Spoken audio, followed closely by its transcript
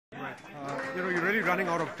You're really running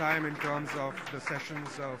out of time in terms of the sessions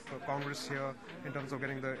of Congress here, in terms of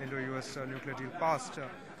getting the Indo-US nuclear deal passed.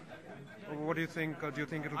 What do you think? Do you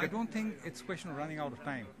think it'll I get... don't think it's a question of running out of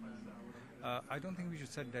time. I don't think we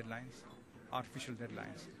should set deadlines, artificial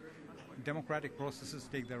deadlines. Democratic processes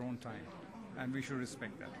take their own time, and we should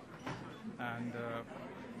respect that. And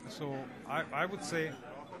so I would say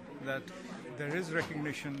that there is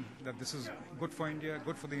recognition that this is good for India,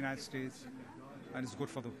 good for the United States, and it's good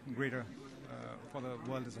for the greater, for the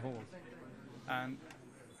world as a whole.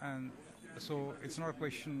 And so it's not a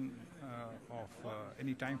question of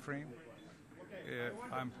any time frame.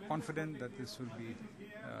 I'm confident that this will be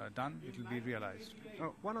done. It will be realized.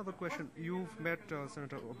 One other question. You've met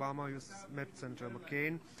Senator Obama, you've met Senator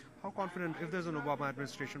McCain. How confident, if there's an Obama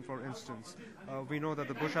administration, for instance, we know that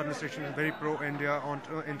the Bush administration is very pro-India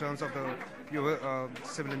in terms of the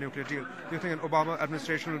civil and nuclear deal. Do you think an Obama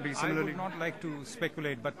administration will be similarly? I would not like to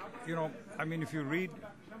speculate, but, I mean, if you read,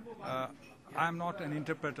 I'm not an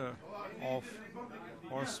interpreter of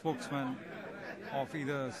or spokesman of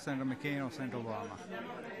either Senator McCain or Senator Obama.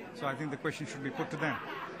 So I think the question should be put to them.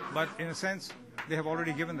 But in a sense, they have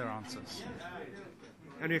already given their answers.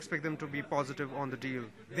 And you expect them to be positive on the deal?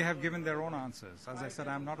 They have given their own answers. As I said,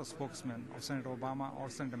 I'm not a spokesman of Senator Obama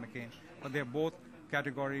or Senator McCain, but they have both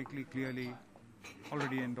categorically, clearly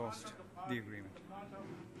already endorsed the agreement.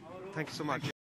 Thank you so much.